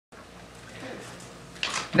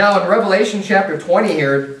Now in Revelation chapter 20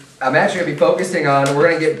 here, I'm actually going to be focusing on, we're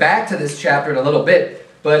going to get back to this chapter in a little bit,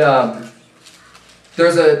 but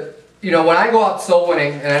there's a, when I go out soul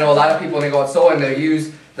winning, and I know a lot of people when they go out soul winning, they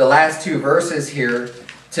use the last two verses here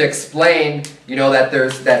to explain,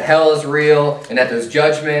 that hell is real, and that there's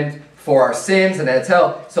judgment for our sins, and that it's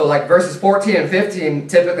hell. So like verses 14 and 15,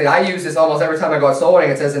 typically I use this almost every time I go out soul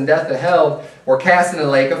winning. It says, in death and hell, we're cast into the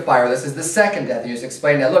lake of fire. This is the second death. You just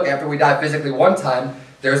explain that, look, after we die physically one time,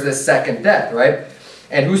 there's this second death, right?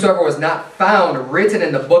 And whosoever was not found written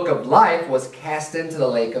in the book of life was cast into the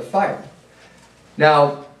lake of fire.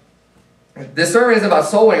 Now, this sermon isn't about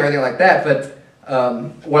soul winning or anything like that, but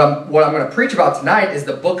what I'm going to preach about tonight is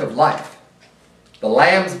the book of life. The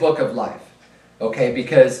Lamb's book of life. Okay,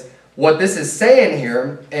 because what this is saying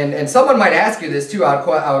here, and someone might ask you this too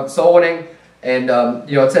out soul winning, and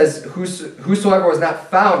it says, whosoever was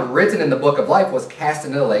not found written in the book of life was cast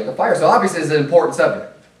into the lake of fire. So obviously it's an important subject,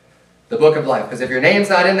 the book of life, because if your name's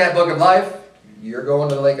not in that book of life, you're going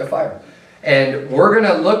to the lake of fire. And we're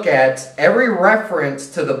going to look at every reference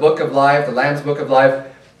to the book of life, the Lamb's book of life,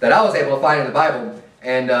 that I was able to find in the Bible.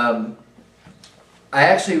 And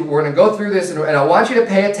we're going to go through this, and I want you to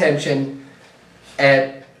pay attention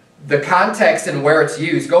at the context and where it's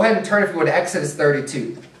used. Go ahead and turn, if you would, to Exodus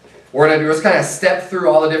 32. We're going to just kind of step through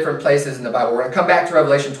all the different places in the Bible. We're going to come back to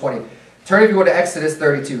Revelation 20. Turn, if you would, to Exodus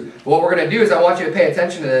 32. What we're going to do is I want you to pay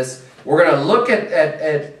attention to this. We're going to look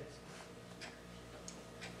at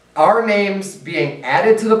our names being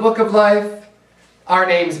added to the book of life, our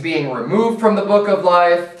names being removed from the book of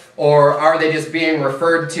life, or are they just being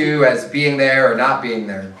referred to as being there or not being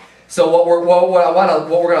there? So what we're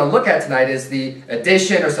going to look at tonight is the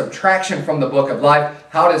addition or subtraction from the book of life.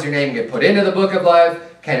 How does your name get put into the book of life?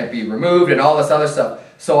 Can it be removed? And all this other stuff.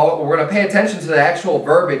 So we're going to pay attention to the actual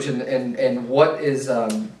verbiage and what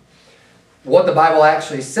the Bible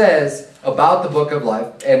actually says about the book of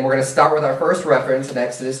life. And we're going to start with our first reference in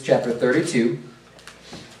Exodus chapter 32.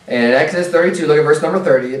 And in Exodus 32, look at verse number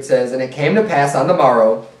 30. It says, and it came to pass on the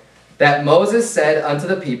morrow that Moses said unto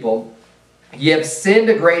the people, ye have sinned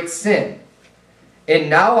a great sin. And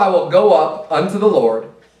now I will go up unto the Lord.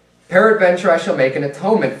 Peradventure I shall make an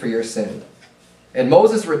atonement for your sin. And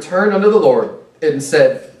Moses returned unto the Lord and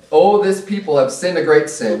said, O this people have sinned a great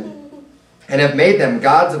sin, and have made them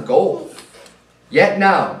gods of gold. Yet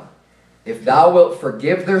now, if thou wilt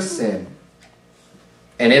forgive their sin,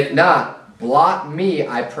 and if not, blot me,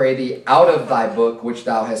 I pray thee, out of thy book which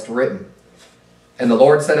thou hast written. And the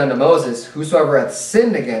Lord said unto Moses, whosoever hath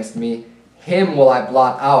sinned against me, him will I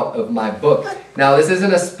blot out of my book. Now, this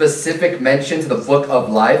isn't a specific mention to the book of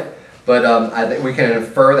life, but I think we can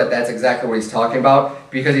infer that that's exactly what he's talking about,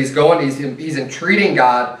 because he's entreating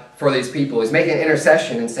God for these people. He's making an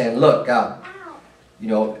intercession and saying, look, God,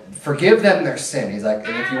 forgive them their sin. He's like,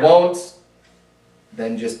 and if you won't,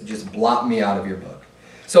 then just blot me out of your book.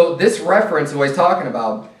 So this reference, what he's talking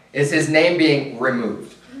about, is his name being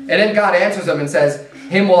removed. And then God answers him and says,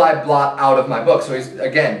 him will I blot out of my book. So he's,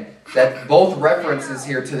 again, that both references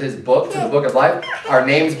here to his book, to the book of life, are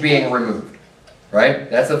names being removed. Right?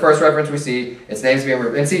 That's the first reference we see. It's names being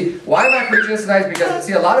removed. And see, why am I preaching this tonight? Is because,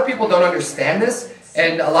 see, a lot of people don't understand this.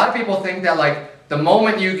 And a lot of people think that, like, the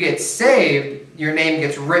moment you get saved, your name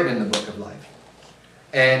gets written in the book of life.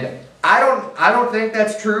 And I don't think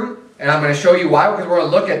that's true. And I'm going to show you why, because we're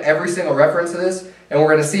going to look at every single reference to this, and we're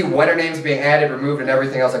going to see when our name's being added, removed, and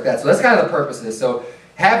everything else like that. So that's kind of the purpose of this. So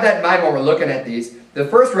have that in mind when we're looking at these. The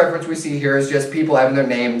first reference we see here is just people having their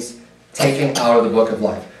names taken out of the book of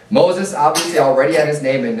life. Moses obviously already had his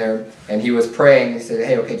name in there, and he was praying. He said,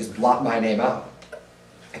 hey, okay, just blot my name out.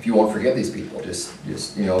 If you won't forgive these people,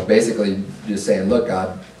 basically just saying, look,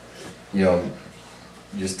 God,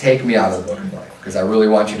 just take me out of the book of life, because I really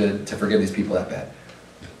want you to forgive these people that bad.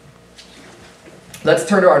 Let's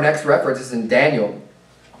turn to our next reference. It's in Daniel.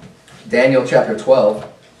 Daniel chapter 12.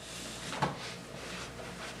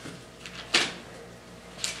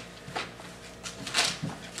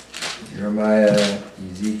 Jeremiah,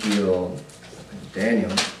 Ezekiel,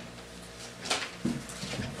 Daniel.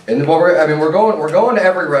 And we're going to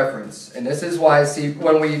every reference. And this is why, see,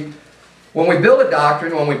 when we build a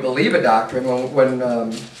doctrine, when we believe a doctrine,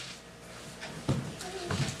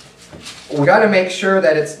 we got to make sure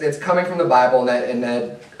that it's coming from the Bible, and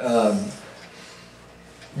that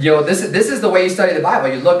this is the way you study the Bible.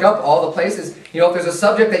 You look up all the places. If there's a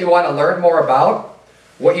subject that you want to learn more about,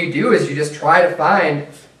 what you do is you just try to find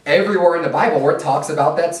everywhere in the Bible where it talks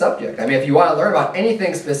about that subject. I mean, if you want to learn about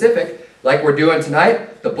anything specific, like we're doing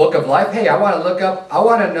tonight, the book of life, hey, I want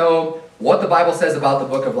to know what the Bible says about the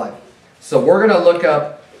book of life. So we're going to look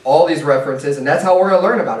up all these references, and that's how we're going to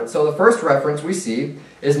learn about it. So the first reference we see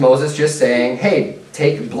is Moses just saying, hey,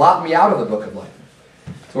 blot me out of the book of life.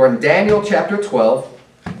 So we're in Daniel chapter 12,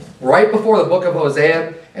 right before the book of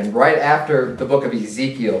Hosea, and right after the book of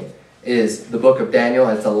Ezekiel is the book of Daniel,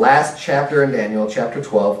 and it's the last chapter in Daniel, chapter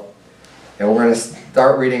 12. And we're going to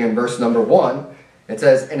start reading in verse number 1. It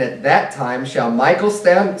says, and at that time shall Michael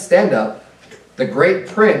stand up, the great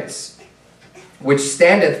prince, which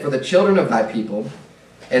standeth for the children of thy people,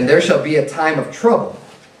 and there shall be a time of trouble,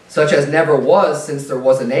 such as never was since there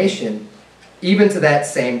was a nation, even to that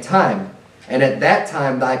same time. And at that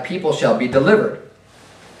time thy people shall be delivered,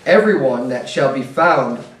 everyone that shall be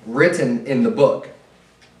found written in the book.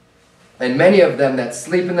 And many of them that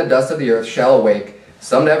sleep in the dust of the earth shall awake,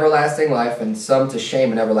 some to everlasting life, and some to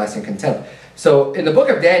shame and everlasting contempt. So in the book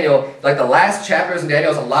of Daniel, like the last chapters in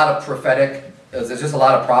Daniel, is a lot of prophetic, there's just a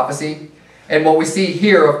lot of prophecy. And what we see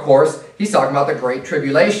here, of course, he's talking about the Great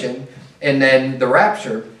Tribulation and then the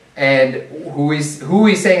rapture. And who he's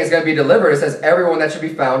saying is going to be delivered, it says everyone that should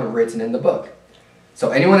be found written in the book.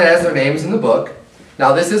 So anyone that has their names in the book.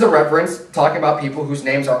 Now this is a reference talking about people whose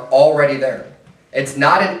names are already there. It's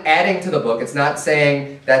not an adding to the book. It's not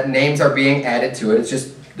saying that names are being added to it. It's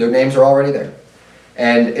just their names are already there.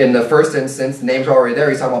 And in the first instance, names are already there.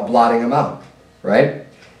 He's talking about blotting them out, right?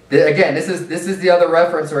 Again, this is the other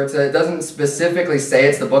reference where it doesn't specifically say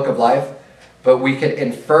it's the book of life, but we can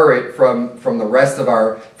infer it from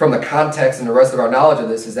the context and the rest of our knowledge of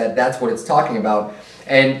this, is that that's what it's talking about.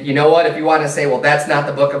 And you know what? If you want to say, well, that's not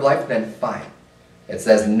the book of life, then fine. It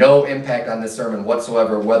says no impact on this sermon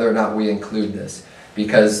whatsoever whether or not we include this,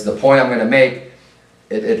 because the point I'm going to make,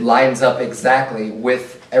 it lines up exactly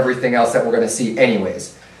with everything else that we're going to see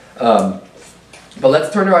anyways. But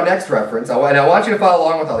let's turn to our next reference, and I want you to follow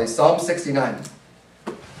along with all these. Psalm 69.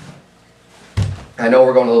 I know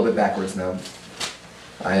we're going a little bit backwards now.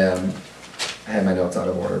 I had my notes out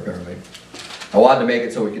of order, apparently. I wanted to make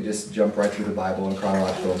it so we could just jump right through the Bible in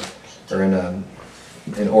chronological, or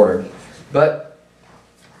in order. But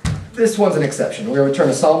this one's an exception. We're going to turn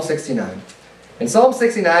to Psalm 69. And Psalm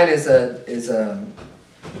 69 it's a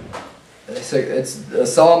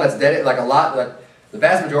psalm that's dedicated, the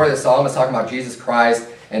vast majority of the psalm is talking about Jesus Christ,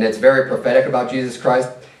 and it's very prophetic about Jesus Christ.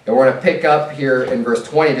 And we're going to pick up here in verse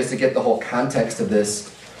 20 just to get the whole context of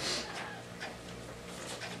this.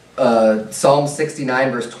 Psalm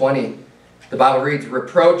 69 verse 20, the Bible reads,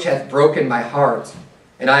 reproach hath broken my heart,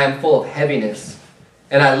 and I am full of heaviness.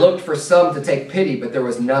 And I looked for some to take pity, but there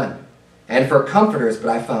was none, and for comforters, but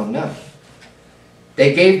I found none.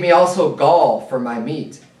 They gave me also gall for my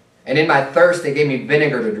meat, and in my thirst they gave me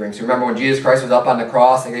vinegar to drink. So remember when Jesus Christ was up on the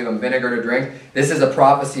cross, they gave him vinegar to drink? This is a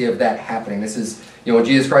prophecy of that happening. This is, when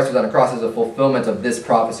Jesus Christ was on the cross, is a fulfillment of this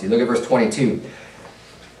prophecy. Look at verse 22.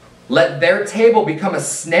 Let their table become a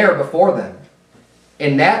snare before them,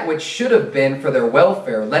 and that which should have been for their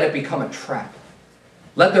welfare, let it become a trap.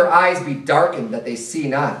 Let their eyes be darkened that they see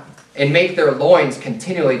not, and make their loins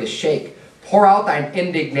continually to shake. Pour out thine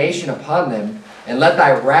indignation upon them, and let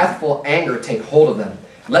thy wrathful anger take hold of them.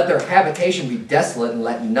 Let their habitation be desolate, and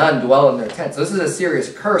let none dwell in their tents. So this is a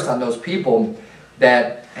serious curse on those people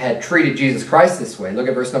that had treated Jesus Christ this way. Look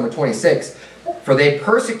at verse number 26. For they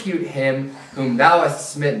persecute him whom thou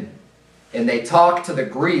hast smitten, and they talk to the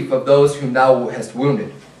grief of those whom thou hast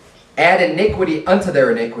wounded. Add iniquity unto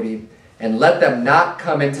their iniquity, and let them not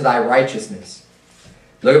come into thy righteousness.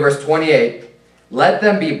 Look at verse 28. Let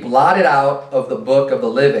them be blotted out of the book of the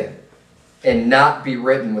living, and not be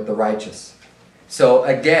written with the righteous. So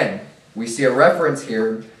again, we see a reference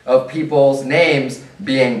here of people's names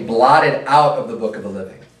being blotted out of the book of the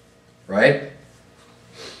living. Right?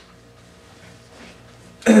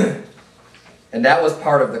 And that was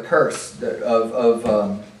part of the curse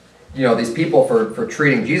of these people for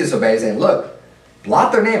treating Jesus so bad, saying, look,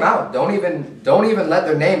 blot their name out. Don't even let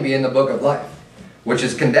their name be in the book of life, which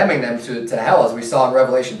is condemning them to hell, as we saw in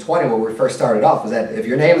Revelation 20 when we first started off, is that if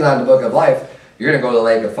your name's not in the book of life, you're going to go to the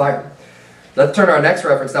lake of fire. Let's turn to our next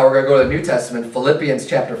reference now. We're going to go to the New Testament, Philippians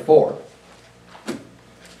chapter 4. Let's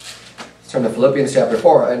turn to Philippians chapter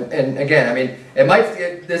 4. And again, I mean,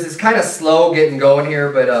 this is kind of slow getting going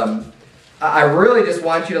here, but I really just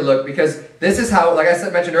want you to look, because this is how, like I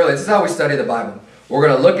mentioned earlier, this is how we study the Bible. We're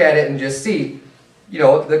going to look at it and just see,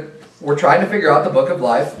 we're trying to figure out the book of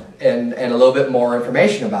life and a little bit more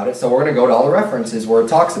information about it. So we're going to go to all the references where it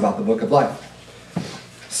talks about the book of life.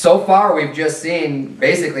 So far, we've just seen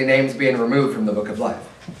basically names being removed from the book of life.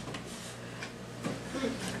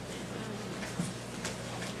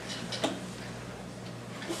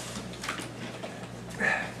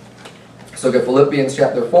 So look at Philippians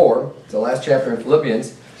chapter 4. It's the last chapter in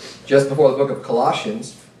Philippians, just before the book of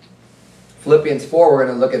Colossians. Philippians 4, we're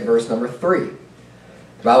going to look at verse number 3.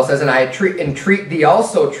 The Bible says, "And I entreat thee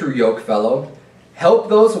also, true yokefellow, help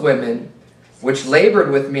those women which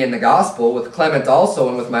labored with me in the gospel, with Clement also,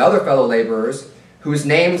 and with my other fellow laborers, whose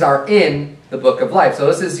names are in the book of life."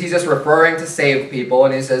 So he's just referring to saved people,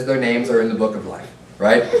 and he says their names are in the book of life,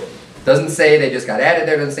 right? Doesn't say they just got added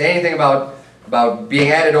there. Doesn't say anything about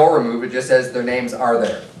being added or removed. It just says their names are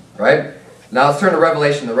there, right? Now let's turn to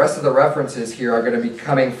Revelation. The rest of the references here are going to be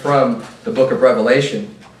coming from the book of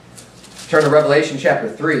Revelation. Turn to Revelation chapter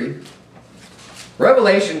 3.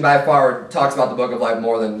 Revelation by far talks about the book of life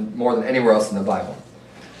more than anywhere else in the Bible.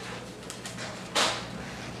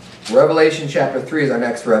 Revelation chapter 3 is our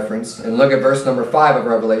next reference. And look at verse number 5 of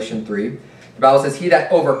Revelation 3. The Bible says, "He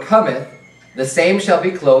that overcometh, the same shall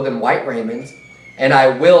be clothed in white raiment, and I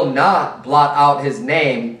will not blot out his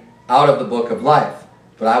name out of the book of life,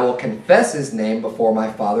 but I will confess his name before my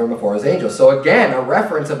Father and before his angels." So again, a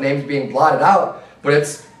reference of names being blotted out, but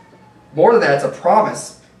it's more than that, it's a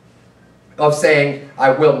promise of saying,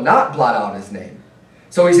 I will not blot out his name.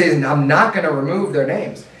 So he says, I'm not going to remove their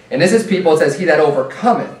names. And this is people, it says, "He that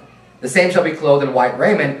overcometh, the same shall be clothed in white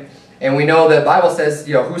raiment." And we know the Bible says,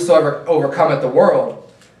 whosoever overcometh the world,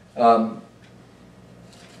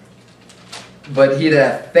 but he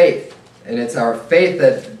that hath faith. And it's our faith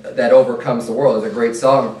that overcomes the world. There's a great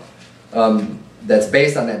song that's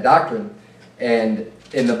based on that doctrine. And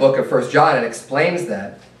in the book of 1 John, it explains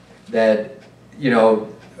that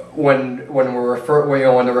when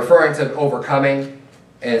they're referring to overcoming,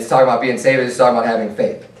 and it's talking about being saved, it's talking about having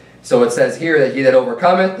faith. So it says here that he that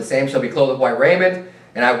overcometh, the same shall be clothed with white raiment,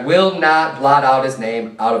 and I will not blot out his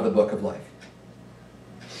name out of the book of life.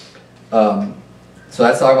 So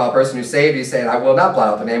that's talking about a person who's saved. He's saying, I will not blot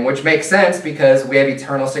out the name, which makes sense because we have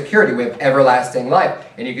eternal security. We have everlasting life.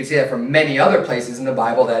 And you can see that from many other places in the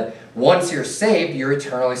Bible that once you're saved, you're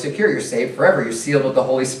eternally secure. You're saved forever. You're sealed with the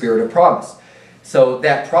Holy Spirit of promise. So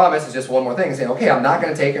that promise is just one more thing, saying, okay, I'm not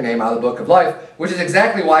going to take your name out of the book of life, which is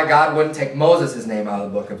exactly why God wouldn't take Moses' name out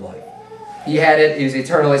of the book of life. He was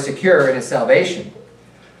eternally secure in his salvation.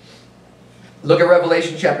 Look at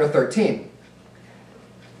Revelation chapter 13.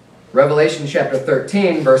 Revelation chapter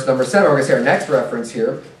 13, verse number 7. We're going to see our next reference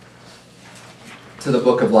here to the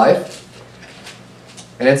book of life.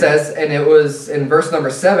 And it says, and it was in verse number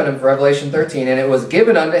 7 of Revelation 13, "And it was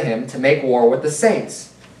given unto him to make war with the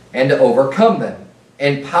saints, and to overcome them.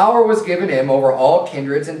 And power was given him over all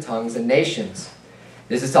kindreds and tongues and nations."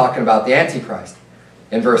 This is talking about the Antichrist.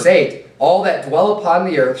 In verse 8, "All that dwell upon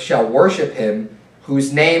the earth shall worship him,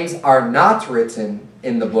 whose names are not written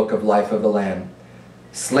in the book of life of the Lamb,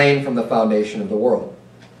 slain from the foundation of the world."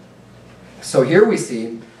 So here we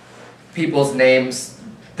see people's names,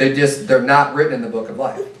 they're not written in the book of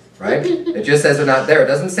life, right? It just says they're not there. It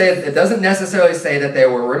doesn't necessarily say that they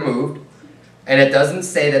were removed, and it doesn't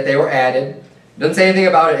say that they were added. It doesn't say anything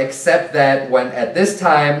about it except that when at this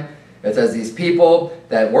time it says these people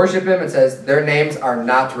that worship him, it says their names are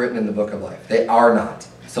not written in the book of life. They are not.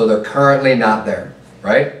 So they're currently not there,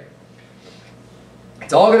 right?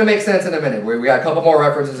 It's all going to make sense in a minute. We got a couple more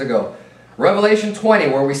references to go. Revelation 20,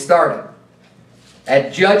 where we started.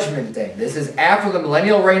 At Judgment Day. This is after the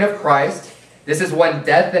millennial reign of Christ. This is when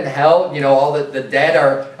death and hell, all the dead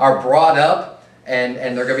are brought up, and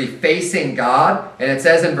they're going to be facing God. And it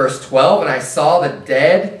says in verse 12, "And I saw the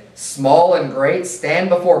dead, small and great, stand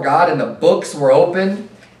before God, and the books were opened.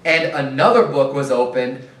 And another book was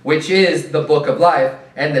opened, which is the book of life.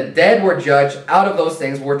 And the dead were judged out of those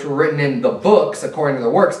things which were written in the books according to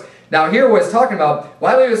their works." Now here what it's talking about,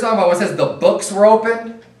 what I believe it's talking about when it says the books were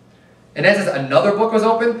opened, and then it says another book was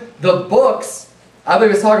opened. The books, I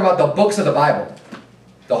believe it's talking about the books of the Bible.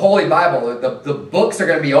 The Holy Bible, the books are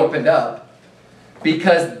going to be opened up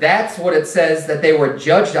because that's what it says that they were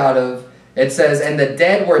judged out of. It says, "And the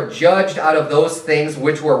dead were judged out of those things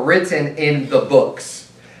which were written in the books."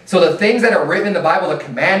 So the things that are written in the Bible, the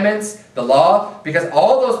commandments, the law, because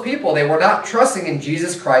all those people, they were not trusting in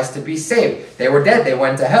Jesus Christ to be saved. They were dead. They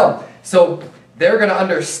went to hell. So they're going to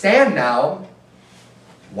understand now,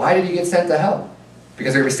 why did you get sent to hell?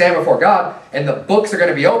 Because they're going to stand before God, and the books are going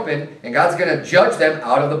to be open, and God's going to judge them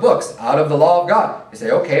out of the books, out of the law of God. You say,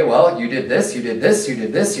 okay, well, you did this, you did this, you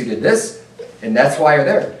did this, you did this, and that's why you're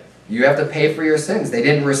there. You have to pay for your sins. They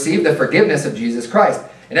didn't receive the forgiveness of Jesus Christ.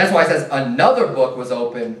 And that's why it says another book was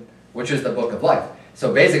opened, which is the book of life.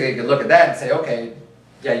 So basically you can look at that and say, okay,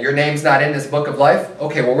 yeah, your name's not in this book of life.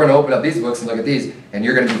 Okay, well, we're going to open up these books and look at these, and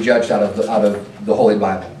you're going to be judged out of the Holy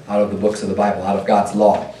Bible, out of the books of the Bible, out of God's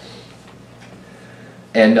law.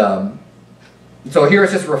 And so here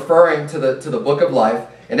it's just referring to the book of life.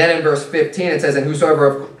 And then in verse 15 it says, "And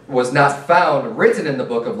whosoever was not found written in the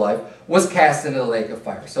book of life was cast into the lake of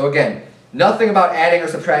fire. So again, nothing about adding or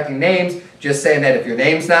subtracting names, just saying that if your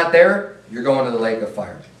name's not there, you're going to the lake of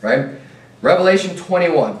fire, right? Revelation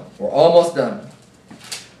 21. We're almost done.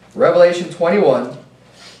 Revelation 21,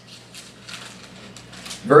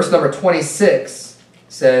 verse number 26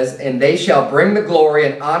 says, "And they shall bring the glory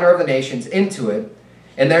and honor of the nations into it,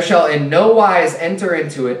 and there shall in no wise enter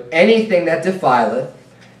into it anything that defileth,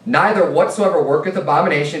 neither whatsoever worketh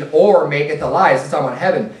abomination or maketh a lie." It's talking about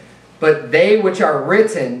heaven. "But they which are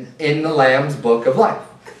written in the Lamb's book of life."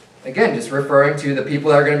 Again, just referring to the people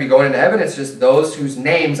that are going to be going into heaven. It's just those whose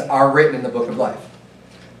names are written in the book of life.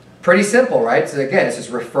 Pretty simple, right? So again, it's just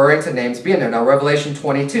referring to names being there. Now, Revelation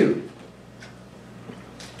 22.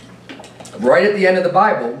 Right at the end of the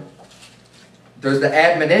Bible, there's the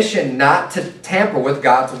admonition not to tamper with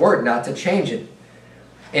God's word, not to change it.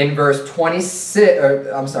 In verse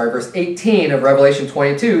 18 of Revelation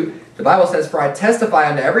 22, the Bible says, "For I testify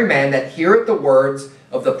unto every man that heareth the words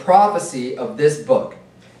of the prophecy of this book.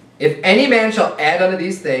 If any man shall add unto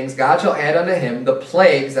these things, God shall add unto him the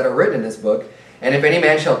plagues that are written in this book. And if any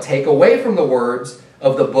man shall take away from the words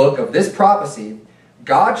of the book of this prophecy,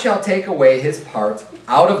 God shall take away his part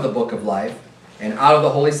out of the book of life, and out of the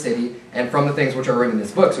holy city, and from the things which are written in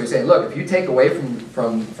this book." So he's saying, look, if you take away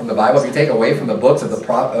from the Bible, if you take away from the books of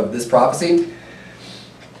this prophecy,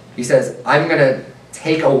 he says, I'm going to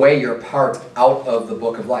take away your part out of the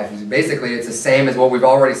book of life. Basically, it's the same as what we've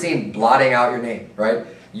already seen, blotting out your name, right?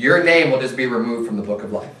 Your name will just be removed from the book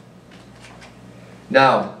of life.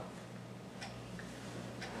 Now,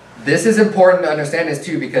 this is important to understand this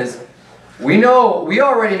too, because we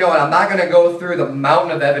already know, and I'm not going to go through the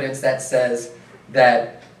mountain of evidence that says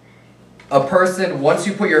that a person, once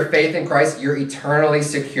you put your faith in Christ, you're eternally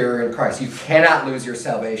secure in Christ. You cannot lose your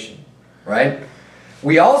salvation, right?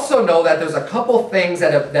 We also know that there's a couple things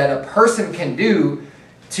that a person can do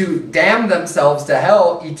to damn themselves to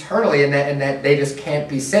hell eternally, and that they just can't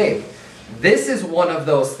be saved. This is one of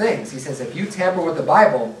those things. He says, if you tamper with the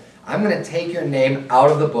Bible, I'm going to take your name out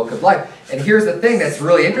of the book of life. And here's the thing that's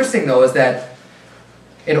really interesting, though, is that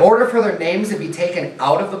in order for their names to be taken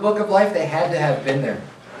out of the book of life, they had to have been there.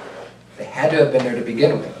 They had to have been there to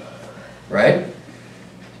begin with, right?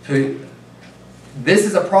 So this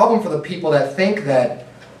is a problem for the people that think that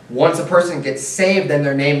once a person gets saved, then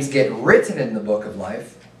their names get written in the book of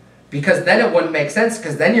life. Because then it wouldn't make sense,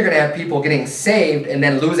 because then you're going to have people getting saved and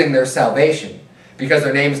then losing their salvation, because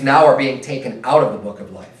their names now are being taken out of the book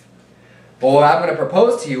of life. But what I'm going to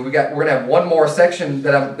propose to you, we're going to have one more section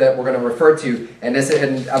that we're going to refer to, and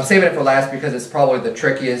I'm saving it for last because it's probably the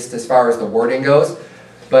trickiest as far as the wording goes.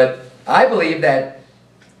 But I believe that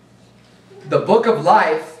the book of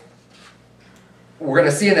life, we're going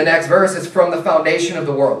to see in the next verse, is from the foundation of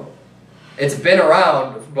the world. It's been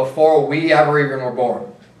around before we ever even were born.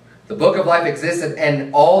 The book of life existed,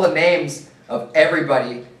 and all the names of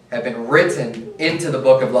everybody have been written into the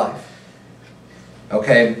book of life.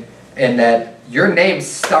 Okay? And that your name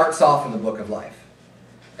starts off in the book of life.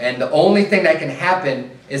 And the only thing that can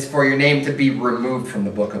happen is for your name to be removed from the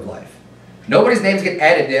book of life. Nobody's names get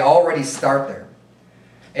added. They already start there.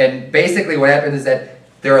 And basically what happens is that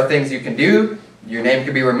there are things you can do. Your name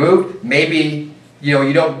can be removed. Maybe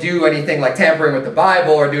you don't do anything like tampering with the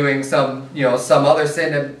Bible or doing some other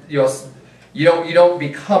sin that you don't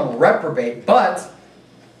become reprobate, but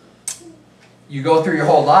you go through your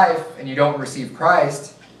whole life and you don't receive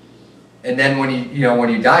Christ, and then when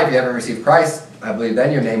you die, if you haven't received Christ, I believe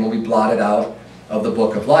then your name will be blotted out of the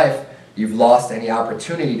book of life. You've lost any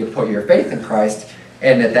opportunity to put your faith in Christ,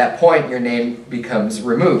 and at that point your name becomes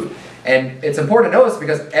removed. And it's important to notice,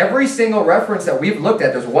 because every single reference that we've looked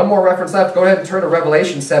at, there's one more reference left. Go ahead and turn to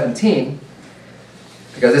Revelation 17,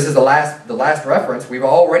 because this is the last reference. We've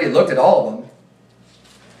already looked at all of them.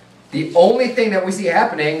 The only thing that we see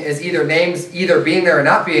happening is either names either being there or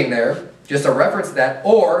not being there, just a reference to that,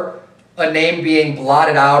 or a name being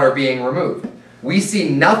blotted out or being removed. We see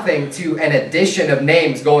nothing to an addition of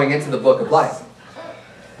names going into the book of life.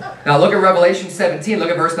 Now look at Revelation 17, look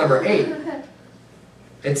at verse number 8.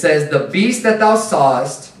 It says, "The beast that thou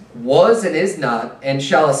sawest was and is not, and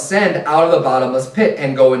shall ascend out of the bottomless pit,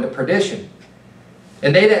 and go into perdition.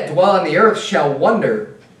 And they that dwell on the earth shall wonder,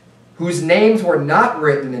 whose names were not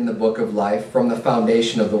written in the book of life from the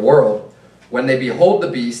foundation of the world, when they behold the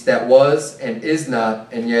beast that was and is not,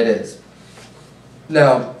 and yet is."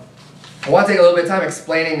 Now, I want to take a little bit of time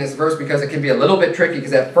explaining this verse, because it can be a little bit tricky,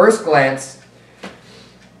 because at first glance,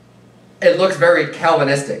 it looks very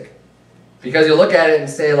Calvinistic. Because you look at it and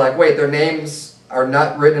say, like, wait, their names are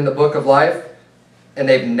not written in the book of life, and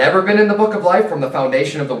they've never been in the book of life from the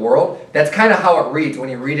foundation of the world. That's kind of how it reads when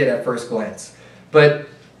you read it at first glance. But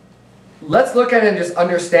let's look at it and just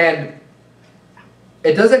understand,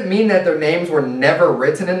 it doesn't mean that their names were never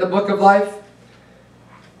written in the book of life.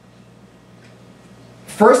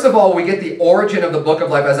 First of all, we get the origin of the book of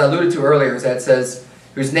life, as I alluded to earlier, is that it says,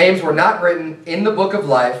 whose names were not written in the book of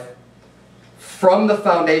life from the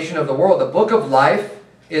foundation of the world. The book of life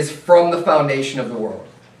is from the foundation of the world.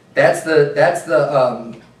 That's where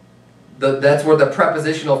the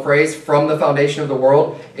prepositional phrase "from the foundation of the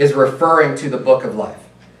world" is referring to the book of life.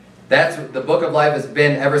 That's the book of life has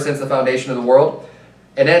been ever since the foundation of the world.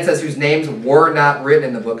 And then it says whose names were not written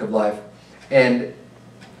in the book of life. And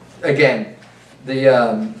again,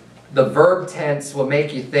 the verb tense will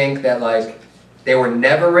make you think that like they were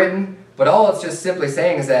never written, but all it's just simply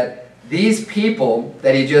saying is that these people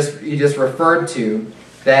that he just referred to,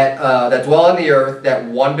 that dwell on the earth, that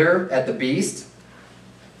wonder at the beast,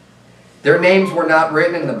 their names were not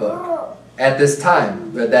written in the book at this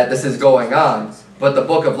time that this is going on, but the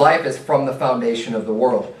book of life is from the foundation of the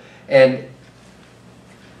world. And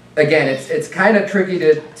again, it's kind of tricky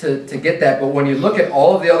to get that, but when you look at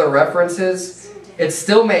all of the other references, it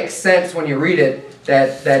still makes sense when you read it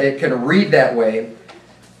that it can read that way.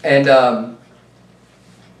 And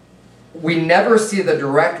we never see the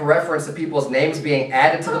direct reference to people's names being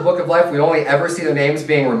added to the book of life. We only ever see their names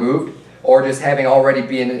being removed or just having already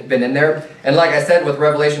been in there. And like I said with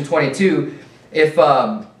Revelation 22, if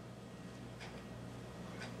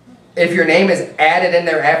your name is added in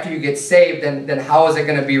there after you get saved, then how is it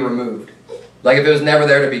going to be removed? Like if it was never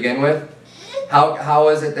there to begin with, how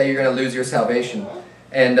is it that you're going to lose your salvation?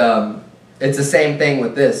 And it's the same thing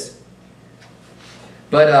with this.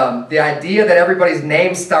 But the idea that everybody's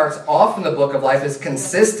name starts off in the book of life is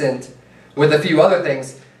consistent with a few other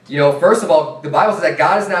things. You know, first of all, the Bible says that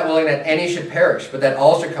God is not willing that any should perish, but that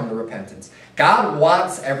all should come to repentance. God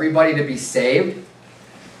wants everybody to be saved.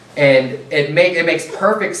 And it makes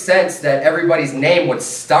perfect sense that everybody's name would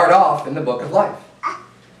start off in the book of life.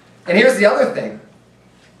 And here's the other thing.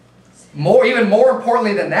 Even more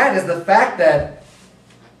importantly than that is the fact that,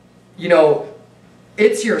 you know,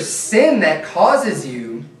 it's your sin that causes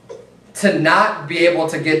you to not be able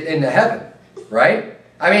to get into heaven, right?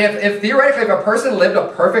 I mean, if theoretically, if a person lived a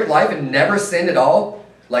perfect life and never sinned at all,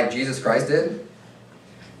 like Jesus Christ did,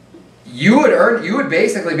 you would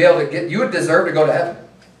basically be able to you would deserve to go to heaven.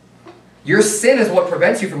 Your sin is what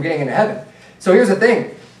prevents you from getting into heaven. So here's the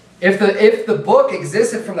thing. If the book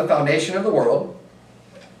existed from the foundation of the world,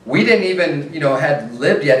 we didn't even, had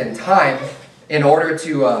lived yet in time in order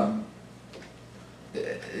to,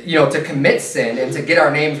 to commit sin and to get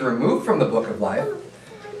our names removed from the book of life,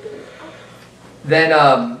 then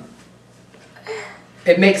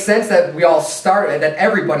it makes sense that that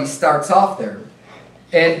everybody starts off there.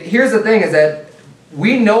 And here's the thing is that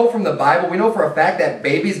we know from the Bible, we know for a fact that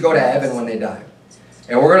babies go to heaven when they die.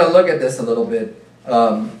 And we're going to look at this a little bit.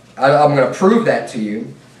 I'm going to prove that to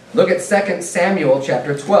you. Look at 2 Samuel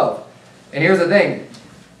chapter 12. And here's the thing.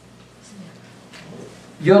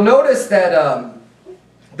 You'll notice that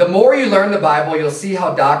the more you learn the Bible, you'll see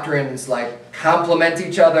how doctrines like complement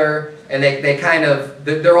each other. And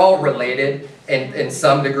they're all related in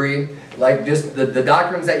some degree. Like just the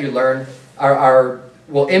doctrines that you learn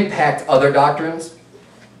will impact other doctrines.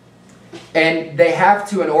 And they have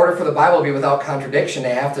to, in order for the Bible to be without contradiction,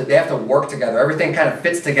 they have to work together. Everything kind of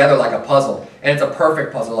fits together like a puzzle. And it's a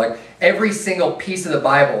perfect puzzle. Like every single piece of the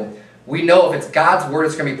Bible, we know if it's God's word,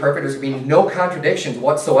 it's going to be perfect. There's going to be no contradictions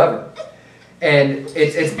whatsoever. And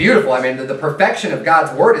it's beautiful. I mean, the perfection of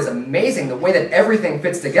God's word is amazing, the way that everything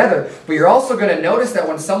fits together. But you're also going to notice that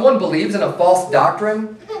when someone believes in a false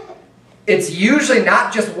doctrine, it's usually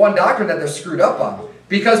not just one doctrine that they're screwed up on.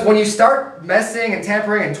 Because when you start messing and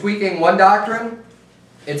tampering and tweaking one doctrine,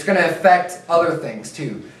 it's going to affect other things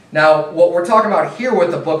too. Now, what we're talking about here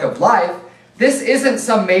with the book of life, this isn't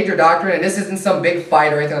some major doctrine and this isn't some big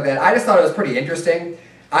fight or anything like that. I just thought it was pretty interesting.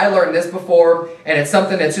 I learned this before, and it's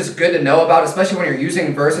something that's just good to know about, especially when you're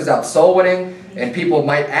using verses out soul winning, and people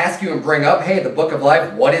might ask you and bring up, hey, the book of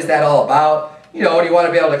life, what is that all about? Do you want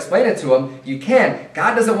to be able to explain it to them? You can.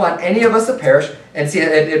 God doesn't want any of us to perish. And see,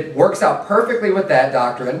 it works out perfectly with that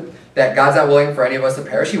doctrine, that God's not willing for any of us to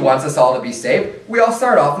perish. He wants us all to be saved. We all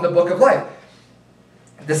start off in the book of life.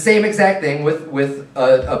 The same exact thing with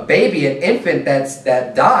a baby, an infant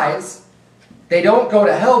that dies. They don't go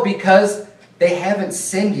to hell because they haven't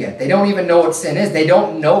sinned yet. They don't even know what sin is. They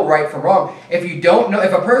don't know right from wrong. If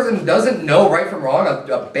a person doesn't know right from wrong,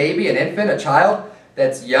 a baby, an infant, a child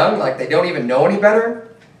that's young, like they don't even know any better,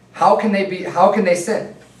 how can they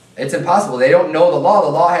sin? It's impossible. They don't know the law.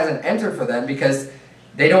 The law hasn't entered for them because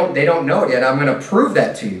they don't know it yet. I'm going to prove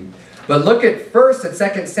that to you. But look at first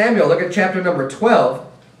at 2 Samuel, look at chapter number 12.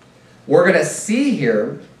 we're going to see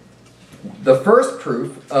here the first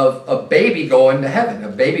proof of a baby going to heaven, a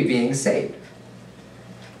baby being saved.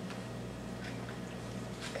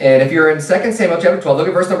 And if you're in 2 Samuel chapter 12, look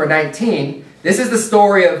at verse number 19. This is the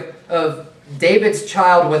story of David's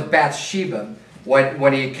child with Bathsheba.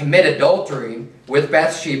 When he committed adultery with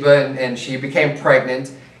Bathsheba and she became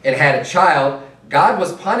pregnant and had a child, God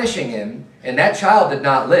was punishing him, and that child did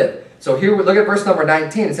not live. So here we look at verse number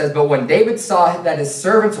 19. It says, "But when David saw that his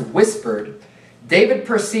servants whispered, David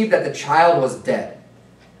perceived that the child was dead.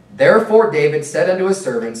 Therefore David said unto his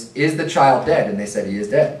servants, Is the child dead? And they said, He is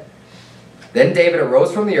dead. Then David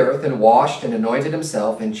arose from the earth and washed and anointed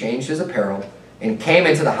himself and changed his apparel and came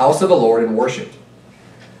into the house of the Lord and worshipped.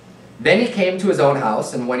 Then he came to his own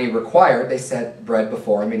house, and when he required, they set bread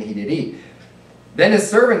before him, and he did eat. Then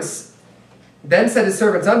said his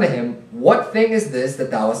servants unto him, What thing is this that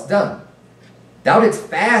thou hast done? Thou didst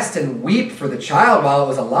fast and weep for the child while it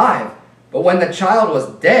was alive, but when the child was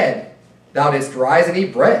dead, thou didst rise and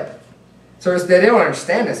eat bread. So they don't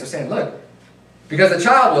understand this. They're saying, look, because the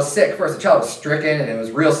child was sick. First, the child was stricken and it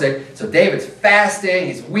was real sick. So David's fasting,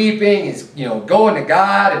 he's weeping, he's going to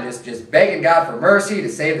God and just begging God for mercy to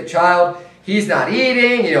save the child. He's not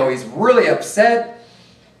eating, he's really upset.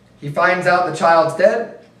 He finds out the child's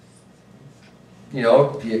dead. He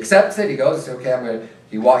accepts it. He goes, okay,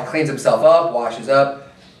 he cleans himself up, washes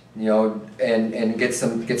up, and gets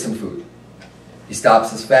some food. He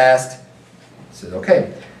stops his fast. Says,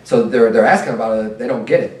 okay. So they're asking about it. They don't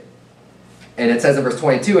get it. And it says in verse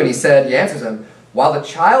 22, and he answers them, While the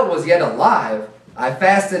child was yet alive, I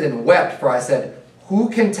fasted and wept, for I said, Who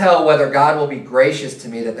can tell whether God will be gracious to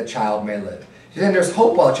me that the child may live? He's saying there's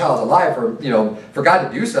hope while the child's alive for God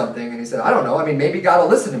to do something. And he said, I don't know. Maybe God will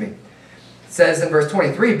listen to me. It says in verse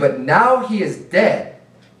 23, But now he is dead.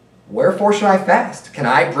 Wherefore should I fast? Can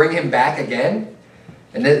I bring him back again?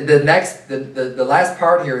 And the last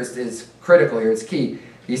part here is critical here. It's key.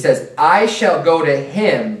 He says, I shall go to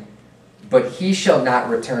him, but he shall not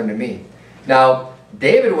return to me. Now,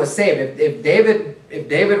 David was saved. If David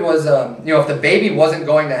was, if the baby wasn't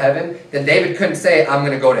going to heaven, then David couldn't say, I'm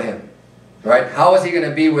going to go to him. Right? How is he going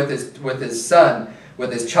to be with his son,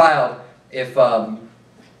 with his child, if,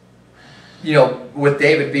 with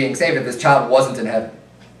David being saved, if this child wasn't in heaven?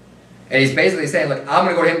 And he's basically saying, look, I'm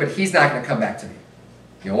going to go to him, but he's not going to come back to me.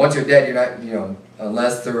 Once you're dead, you're not,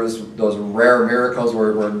 unless there was those rare miracles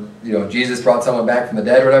where Jesus brought someone back from the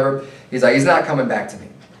dead or whatever. He's like, he's not coming back to me.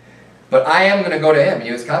 But I am going to go to him.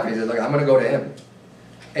 He was confident. He said, look, I'm going to go to him.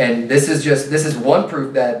 And this is one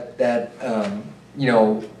proof that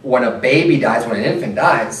when a baby dies, when an infant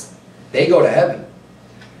dies, they go to heaven.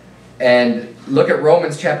 And look at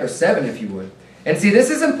Romans chapter 7, if you would. And see,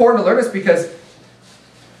 this is important to learn this because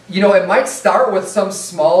it might start with some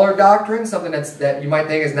smaller doctrine, something that you might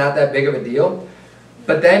think is not that big of a deal.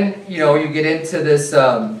 But then, you get into this,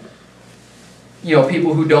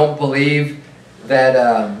 people who don't believe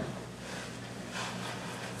that,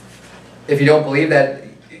 if you don't believe that,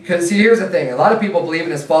 because see, here's the thing. A lot of people believe in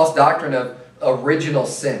this false doctrine of original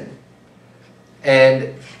sin.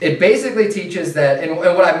 And it basically teaches that, and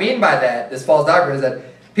what I mean by that, this false doctrine, is that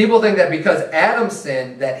people think that because Adam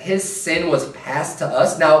sinned, that his sin was passed to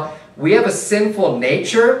us. Now, we have a sinful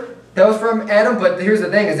nature that was from Adam, but here's the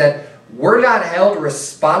thing, is that we're not held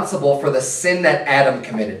responsible for the sin that Adam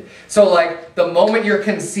committed. So like the moment you're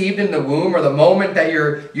conceived in the womb, or the moment that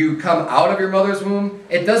you come out of your mother's womb,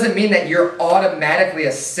 it doesn't mean that you're automatically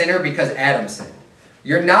a sinner because Adam sinned.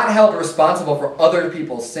 You're not held responsible for other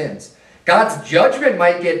people's sins. God's judgment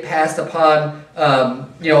might get passed upon,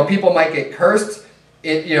 people might get cursed,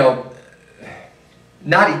 not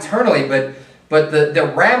eternally, but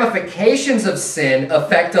the ramifications of sin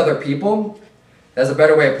affect other people. That's a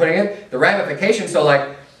better way of putting it. The ramifications, so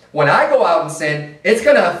like when I go out and sin, it's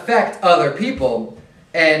going to affect other people,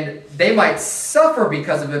 and they might suffer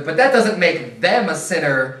because of it, but that doesn't make them a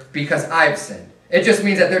sinner because I've sinned. It just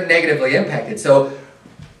means that they're negatively impacted. So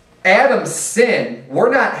Adam's sin,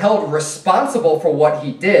 we're not held responsible for what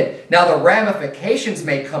he did. Now the ramifications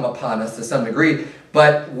may come upon us to some degree,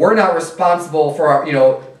 but we're not responsible for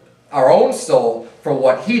our own soul for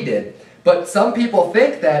what he did. But some people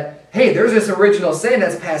think that, hey, there's this original sin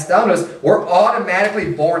that's passed down to us. We're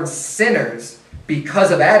automatically born sinners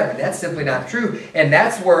because of Adam. And that's simply not true. And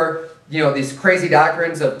that's where, these crazy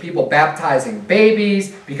doctrines of people baptizing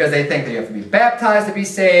babies because they think they have to be baptized to be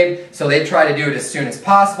saved. So they try to do it as soon as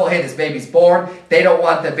possible. Hey, this baby's born. They don't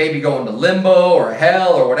want the baby going to limbo or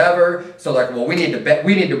hell or whatever. So like, well, we need to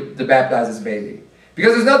baptize this baby.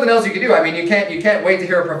 Because there's nothing else you can do. You can't wait to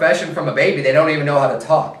hear a profession from a baby. They don't even know how to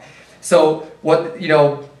talk. So what,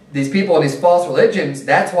 these people in these false religions,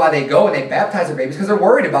 that's why they go and they baptize their babies, because they're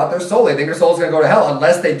worried about their soul. They think their soul's going to go to hell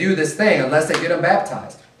unless they do this thing, unless they get them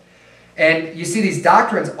baptized. And you see these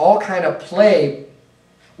doctrines all kind of play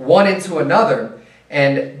one into another.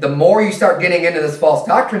 And the more you start getting into this false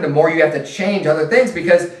doctrine, the more you have to change other things,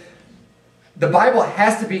 because the Bible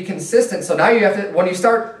has to be consistent. So now you have to, when you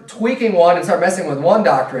start tweaking one and start messing with one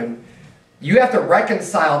doctrine, you have to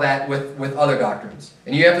reconcile that with other doctrines.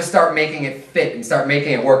 And you have to start making it fit and start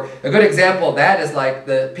making it work. A good example of that is like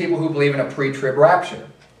the people who believe in a pre-trib rapture.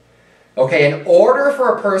 Okay, in order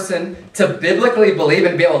for a person to biblically believe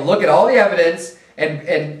and be able to look at all the evidence,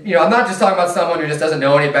 and you know, I'm not just talking about someone who just doesn't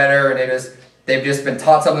know any better and they've just been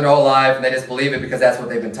taught something their whole life and they just believe it because that's what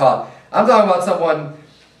they've been taught. I'm talking about someone,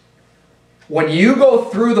 when you go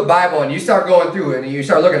through the Bible and you start going through it and you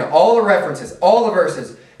start looking at all the references, all the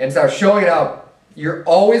verses, and start showing it out, you're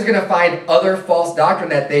always going to find other false doctrine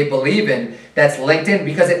that they believe in that's linked in,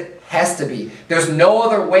 because it has to be. There's no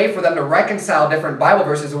other way for them to reconcile different Bible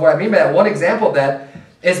verses. And what I mean by that, one example of that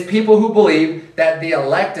is people who believe that the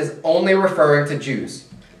elect is only referring to Jews.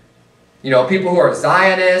 You know, people who are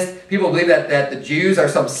Zionists, people believe that the Jews are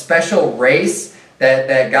some special race,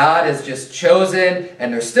 that God has just chosen,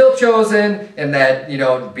 and they're still chosen, and that, you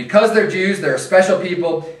know, because they're Jews, they're special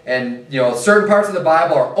people, and, you know, certain parts of the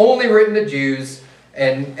Bible are only written to Jews,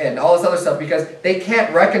 and all this other stuff, because they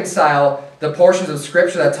can't reconcile the portions of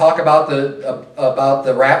Scripture that talk about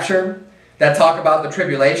the rapture, that talk about the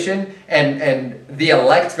tribulation, and the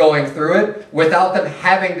elect going through it, without them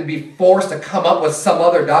having to be forced to come up with some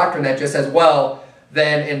other doctrine that just says, well,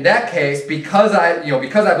 then in that case, because I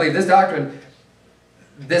believe this doctrine,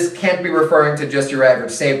 this can't be referring to just your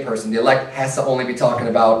average saved person. The elect has to only be talking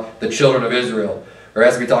about the children of Israel, or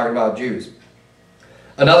has to be talking about Jews.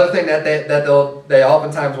 Another thing that they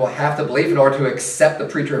oftentimes will have to believe in order to accept the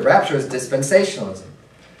pre-trib rapture is dispensationalism.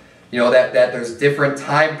 You know, that there's different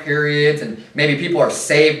time periods, and maybe people are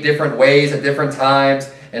saved different ways at different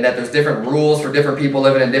times, and that there's different rules for different people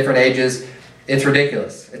living in different ages. It's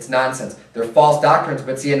ridiculous. It's nonsense. They're false doctrines,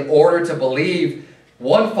 but see, in order to believe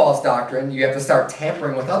one false doctrine, you have to start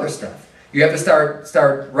tampering with other stuff. You have to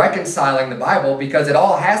start reconciling the Bible, because it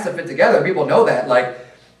all has to fit together. People know that. Like,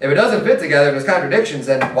 if it doesn't fit together and there's contradictions,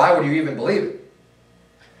 then why would you even believe it?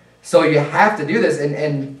 So you have to do this.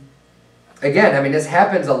 And again, I mean, this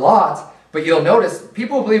happens a lot, but you'll notice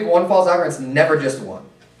people who believe one false doctrine, it's never just one.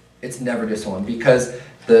 It's never just one, because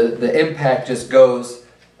the impact just goes,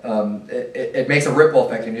 it makes a ripple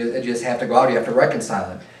effect, and you just have to go out, you have to reconcile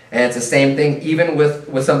it. And it's the same thing even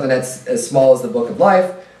with something that's as small as the Book of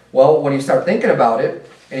Life. Well, when you start thinking about it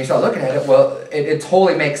and you start looking at it, well, it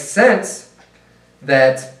totally makes sense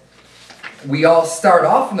that we all start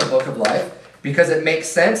off in the Book of Life, because it makes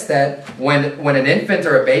sense that when an infant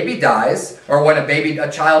or a baby dies, or when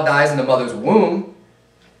a child dies in the mother's womb,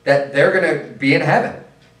 that they're going to be in heaven,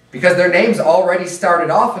 because their names already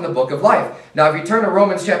started off in the Book of Life. Now, if you turn to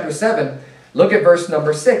Romans chapter 7, look at verse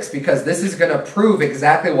number 6, because this is going to prove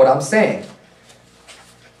exactly what I'm saying.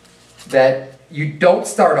 That you don't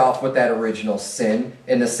start off with that original sin,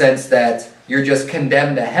 in the sense that you're just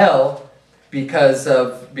condemned to hell because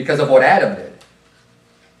of what Adam did.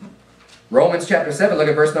 Romans chapter 7, look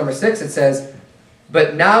at verse number 6, it says,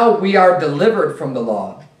 "But now we are delivered from the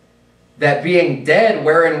law, that being dead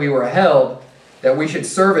wherein we were held, that we should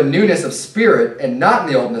serve in newness of spirit, and not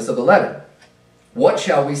in the oldness of the letter. What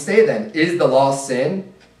shall we say then? Is the law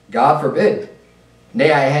sin? God forbid.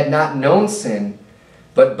 Nay, I had not known sin,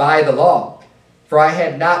 but by the law. For I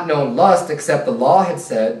had not known lust, except the law had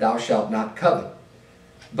said, Thou shalt not covet.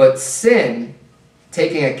 But sin,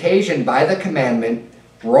 taking occasion by the commandment,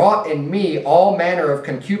 wrought in me all manner of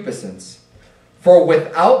concupiscence. For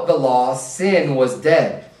without the law, sin was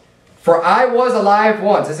dead. For I was alive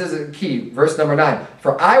once." This is a key, verse number 9.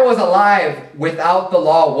 "For I was alive without the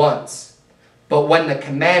law once. But when the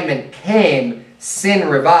commandment came, sin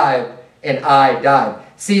revived, and I died."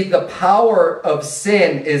 See, the power of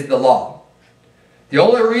sin is the law. The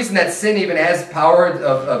only reason that sin even has power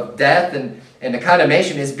of death and the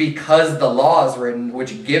condemnation is because the law is written,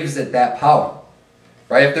 which gives it that power.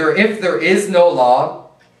 Right? If there is no law,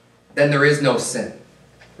 then there is no sin.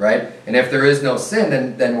 Right? And if there is no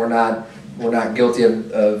sin, then we're not guilty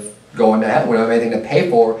of going to heaven. We don't have anything to pay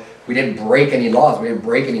for. We didn't break any laws. We didn't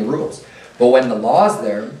break any rules. But when the law's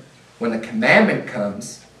there, when the commandment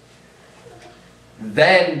comes,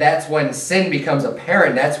 then that's when sin becomes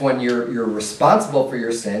apparent. That's when you're responsible for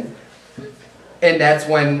your sin. And that's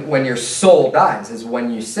when your soul dies, is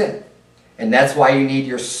when you sin. And that's why you need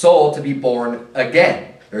your soul to be born again.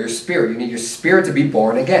 Or your spirit. You need your spirit to be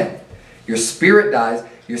born again. Your spirit dies.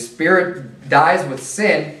 Your spirit dies with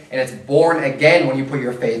sin. and it's born again when you put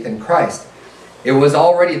your faith in Christ. It was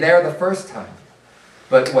already there the first time.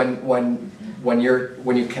 But when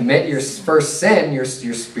you commit your first sin, your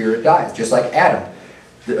spirit dies, just like Adam.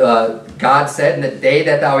 God said, "In the day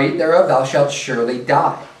that thou eat thereof, thou shalt surely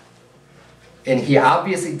die." And he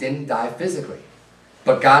obviously didn't die physically.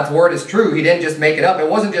 But God's word is true. He didn't just make it up. God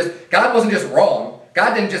wasn't just wrong.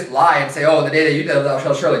 God didn't just lie and say, "Oh, the day that you eat thereof, thou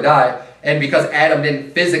shalt surely die." And because Adam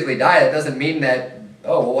didn't physically die, that doesn't mean that,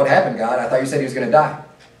 "Oh, well, what happened, God? I thought you said he was going to die."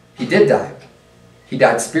 He did die. He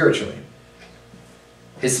died spiritually.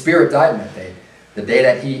 His spirit died on that day. The day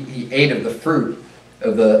that he ate of the fruit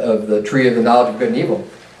of the tree of the knowledge of good and evil.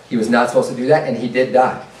 He was not supposed to do that, and he did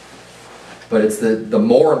die. But it's the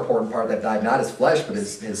more important part that died, not his flesh, but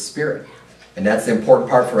his spirit. And that's the important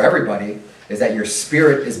part for everybody, is that your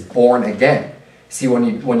spirit is born again. See,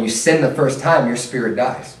 when you sin the first time, your spirit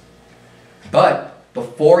dies. But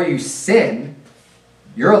before you sin,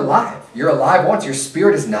 you're alive. You're alive once. Your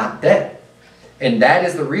spirit is not dead. And that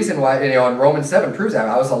is the reason why, in Romans 7 proves that.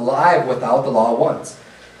 I was alive without the law once.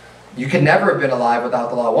 You could never have been alive without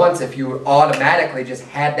the law once if you automatically just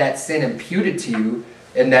had that sin imputed to you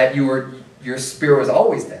and that your spirit was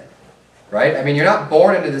always dead. Right? I mean, you're not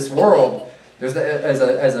born into this world as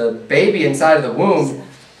a baby inside of the womb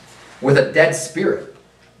with a dead spirit.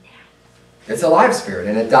 It's a live spirit,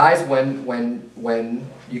 and it dies when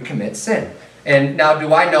you commit sin. And now,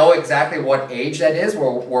 do I know exactly what age that is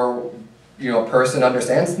where a person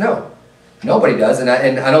understands? No. Nobody does, and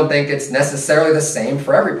I don't think it's necessarily the same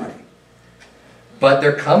for everybody. But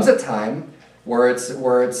there comes a time where it's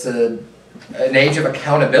an age of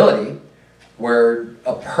accountability, where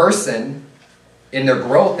a person in their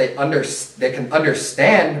growth, they can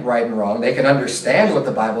understand right and wrong. They can understand what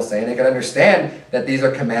the Bible's saying. They can understand that these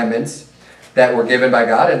are commandments that were given by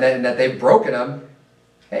God, and that they've broken them.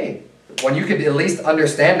 Hey, when you could at least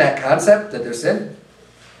understand that concept that they're sin,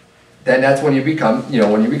 then that's when you become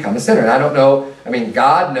a sinner. And I don't know. I mean,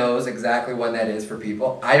 God knows exactly when that is for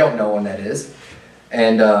people. I don't know when that is.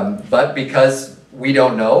 And but because we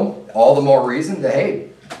don't know, all the more reason to, hey,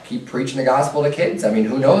 keep preaching the gospel to kids. I mean,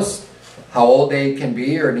 who knows how old they can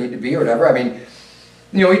be or need to be or whatever. I mean,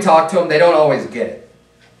 we talk to them. They don't always get it.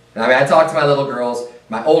 I mean, I talk to my little girls.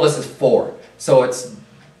 My oldest is 4. So it's,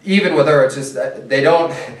 even with her, it's just, they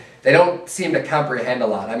don't seem to comprehend a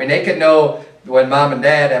lot. I mean, they could know when mom and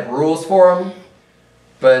dad have rules for them.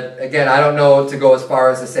 But again, I don't know to go as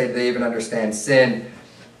far as to say they even understand sin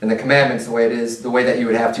and the commandments the way it is, the way that you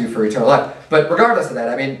would have to for eternal life. But regardless of that,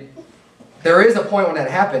 I mean, there is a point when that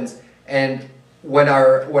happens, and when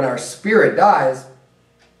our spirit dies,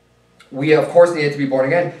 we of course need it to be born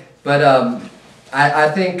again. But I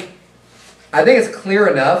think it's clear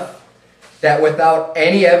enough that without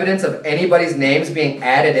any evidence of anybody's names being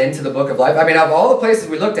added into the book of life, I mean, of all the places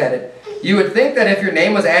we looked at it, you would think that if your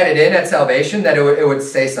name was added in at salvation, that it would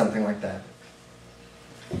say something like that.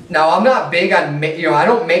 Now, I'm not big on, I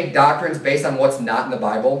don't make doctrines based on what's not in the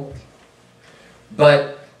Bible.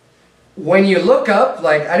 But when you look up,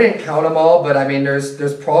 like, I didn't count them all, but I mean,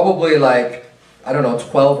 there's probably like, I don't know,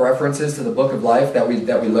 12 references to the book of life that we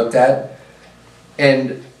looked at.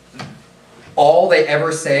 And all they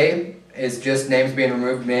ever say is just names being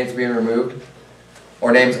removed,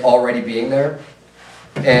 or names already being there.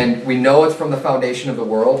 And we know it's from the foundation of the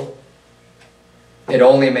world. It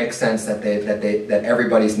only makes sense that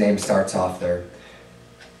everybody's name starts off there.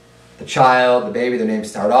 The child, the baby, their names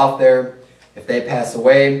start off there. If they pass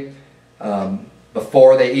away,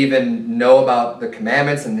 before they even know about the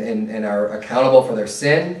commandments and are accountable for their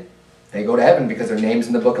sin, they go to heaven because their name's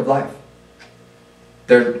in the book of life.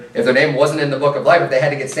 If their name wasn't in the book of life, if they had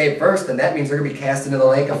to get saved first, then that means they're going to be cast into the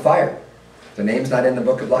lake of fire. Their name's not in the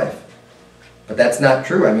book of life. But that's not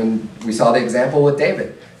true. I mean, we saw the example with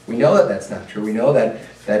David. We know that that's not true. We know that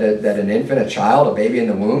an infant, a child, a baby in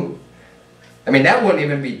the womb, I mean, that wouldn't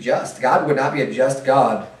even be just. God would not be a just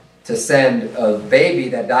God to send a baby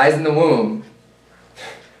that dies in the womb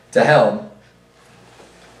to hell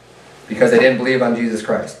because they didn't believe on Jesus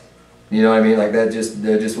Christ. You know what I mean? Like, that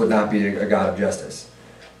just would not be a God of justice.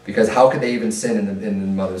 Because how could they even sin in the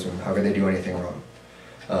mother's womb? How could they do anything wrong?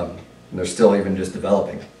 And they're still even just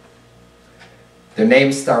developing. Their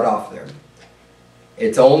names start off there.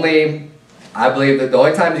 It's only, I believe that the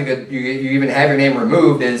only times you even have your name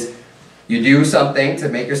removed is you do something to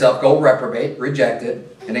make yourself go reprobate, rejected.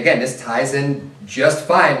 And again, this ties in just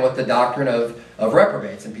fine with the doctrine of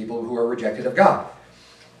reprobates and people who are rejected of God.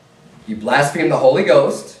 You blaspheme the Holy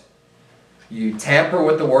Ghost. You tamper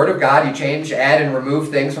with the Word of God. You change, add, and remove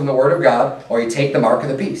things from the Word of God. Or you take the mark of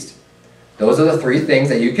the beast. Those are the 3 things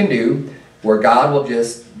that you can do where God will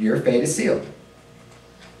just, your fate is sealed.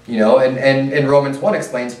 You know, and Romans 1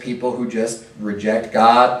 explains people who just reject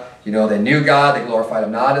God. You know, they knew God, they glorified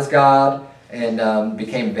Him not as God, and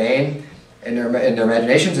became vain in their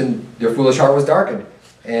imaginations, and their foolish heart was darkened.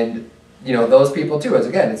 And, you know, those people too, as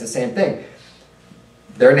again, it's the same thing.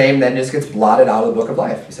 Their name then just gets blotted out of the book of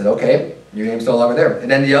life. He said, okay, your name's no longer there.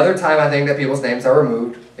 And then the other time I think that people's names are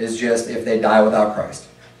removed is just if they die without Christ.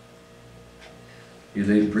 You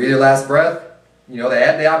breathe your last breath. You know, they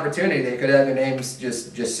had the opportunity. They could have their names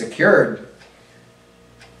just secured.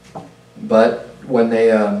 But when they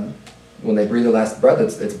breathe their last breath,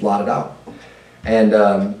 it's blotted out. And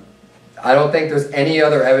I don't think there's any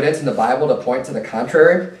other evidence in the Bible to point to the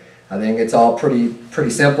contrary. I think it's all pretty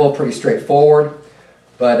simple, pretty straightforward.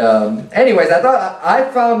 But anyways, I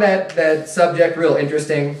found that subject real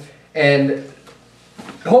interesting, and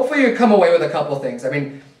hopefully you come away with a couple things. I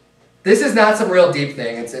mean, this is not some real deep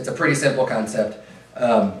thing. It's a pretty simple concept.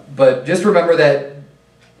 But just remember that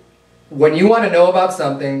when you want to know about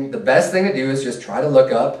something, the best thing to do is just try to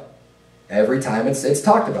look up every time it's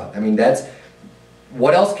talked about. I mean,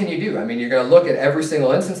 what else can you do? I mean, you're going to look at every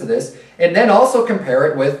single instance of this, and then also compare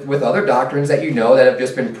it with other doctrines that you know that have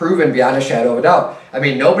just been proven beyond a shadow of a doubt. I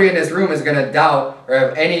mean, nobody in this room is going to doubt or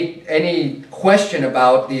have any question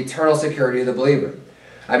about the eternal security of the believer.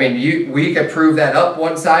 I mean, we could prove that up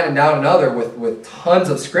one side and down another with tons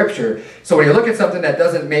of scripture. So when you look at something that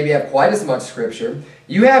doesn't maybe have quite as much scripture,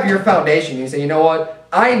 you have your foundation. You say, you know what?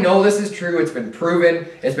 I know this is true. It's been proven.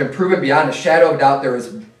 It's been proven beyond a shadow of doubt. There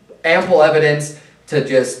is ample evidence to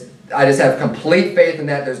I just have complete faith in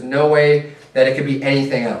that. There's no way that it could be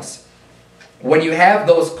anything else. When you have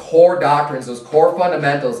those core doctrines, those core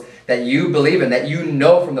fundamentals that you believe in, that you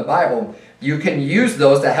know from the Bible, you can use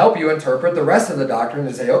those to help you interpret the rest of the doctrine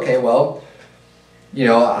and say, okay, well, you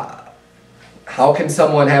know, how can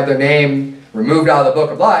someone have their name removed out of the book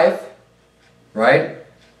of life, right?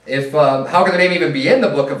 How can their name even be in the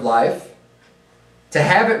book of life to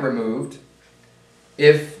have it removed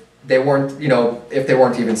if they weren't, you know, if they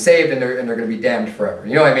weren't even saved and they're going to be damned forever?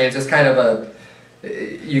 You know what I mean? It's just kind of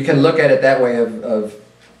you can look at it that way of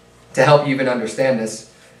to help you even understand this.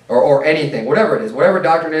 Or anything, whatever it is, whatever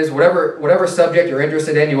doctrine is, whatever subject you're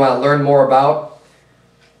interested in, you want to learn more about,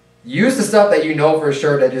 use the stuff that you know for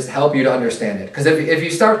sure to just help you to understand it. Because if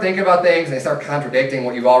you start thinking about things and they start contradicting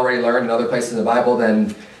what you've already learned in other places in the Bible,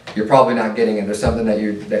 then you're probably not getting it. There's something that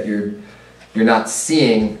you're not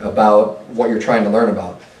seeing about what you're trying to learn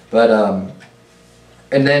about. But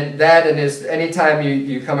and then that, and is anytime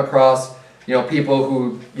you come across, you know, people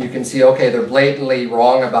who you can see, okay, they're blatantly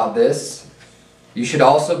wrong about this, you should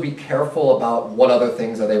also be careful about what other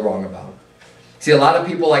things are they wrong about. See, a lot of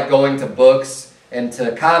people like going to books and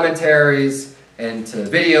to commentaries and to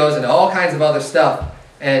videos and all kinds of other stuff.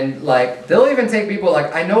 And like, they'll even take people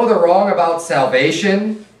like, I know they're wrong about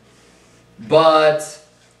salvation, but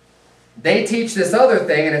they teach this other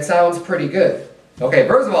thing and it sounds pretty good. Okay,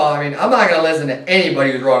 first of all, I mean, I'm not going to listen to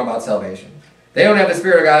anybody who's wrong about salvation. They don't have the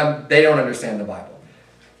Spirit of God. They don't understand the Bible.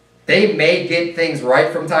 They may get things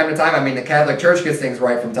right from time to time. I mean, the Catholic Church gets things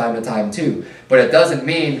right from time to time too. But it doesn't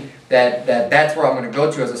mean that that's where I'm going to go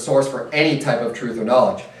to as a source for any type of truth or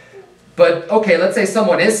knowledge. But, okay, let's say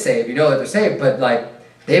someone is saved. You know that they're saved. But, like,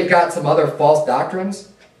 they've got some other false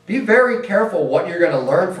doctrines. Be very careful what you're going to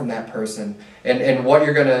learn from that person. And what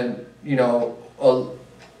you're going to, you know,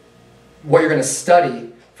 what you're going to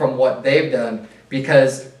study from what they've done.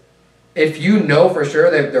 Because if you know for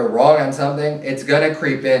sure that they're wrong on something, it's going to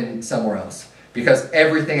creep in somewhere else. Because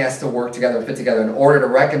everything has to work together and fit together. In order to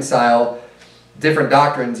reconcile different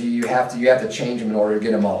doctrines, you have to change them in order to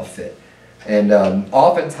get them all to fit. And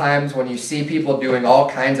oftentimes when you see people doing all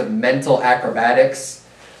kinds of mental acrobatics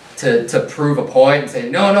to prove a point and say,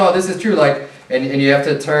 no, this is true, like, and you have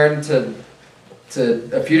to turn to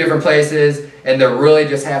a few different places, and they really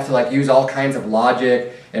just have to like use all kinds of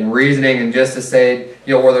logic and reasoning, and just to say,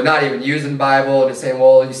 you know, where they're not even using Bible, and just saying,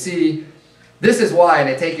 well, you see, this is why, and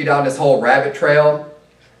they take you down this whole rabbit trail.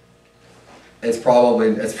 It's probably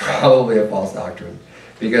a false doctrine,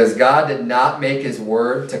 because God did not make His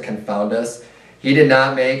Word to confound us. He did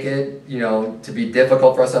not make it, you know, to be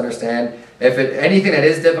difficult for us to understand. If anything that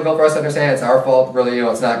is difficult for us to understand, it's our fault. Really, you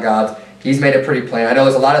know, it's not God's. He's made it pretty plain. I know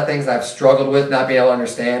there's a lot of things that I've struggled with not being able to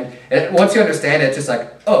understand, and once you understand it, it's just like,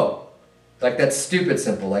 oh. Like, that's stupid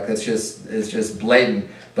simple. Like, it's just blatant.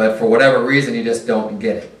 But for whatever reason, you just don't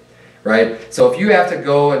get it. Right? So if you have to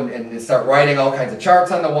go and start writing all kinds of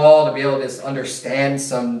charts on the wall to be able to just understand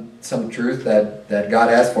some truth that God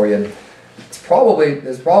has for you,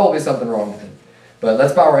 there's probably something wrong with it. But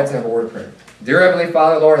let's bow our heads and have a word of prayer. Dear Heavenly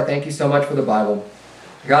Father, Lord, I thank you so much for the Bible.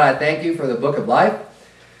 God, I thank you for the book of life.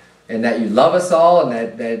 and that you love us all,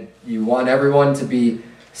 and that you want everyone to be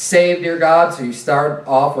saved, dear God. So you start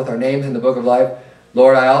off with our names in the book of life.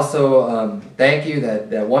 Lord, I also thank you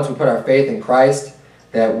that once we put our faith in Christ,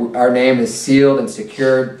 that our name is sealed and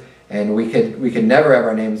secured, and we could never have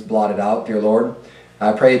our names blotted out, dear Lord.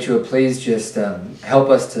 I pray that you would please just help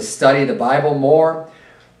us to study the Bible more.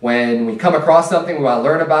 When we come across something we want to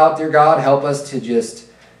learn about, dear God, help us to just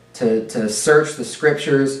to search the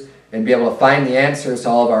Scriptures and be able to find the answers to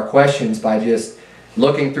all of our questions by just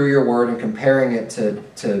looking through your Word and comparing it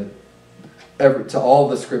to all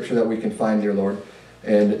the Scripture that we can find, dear Lord.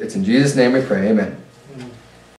 And it's in Jesus' name we pray. Amen.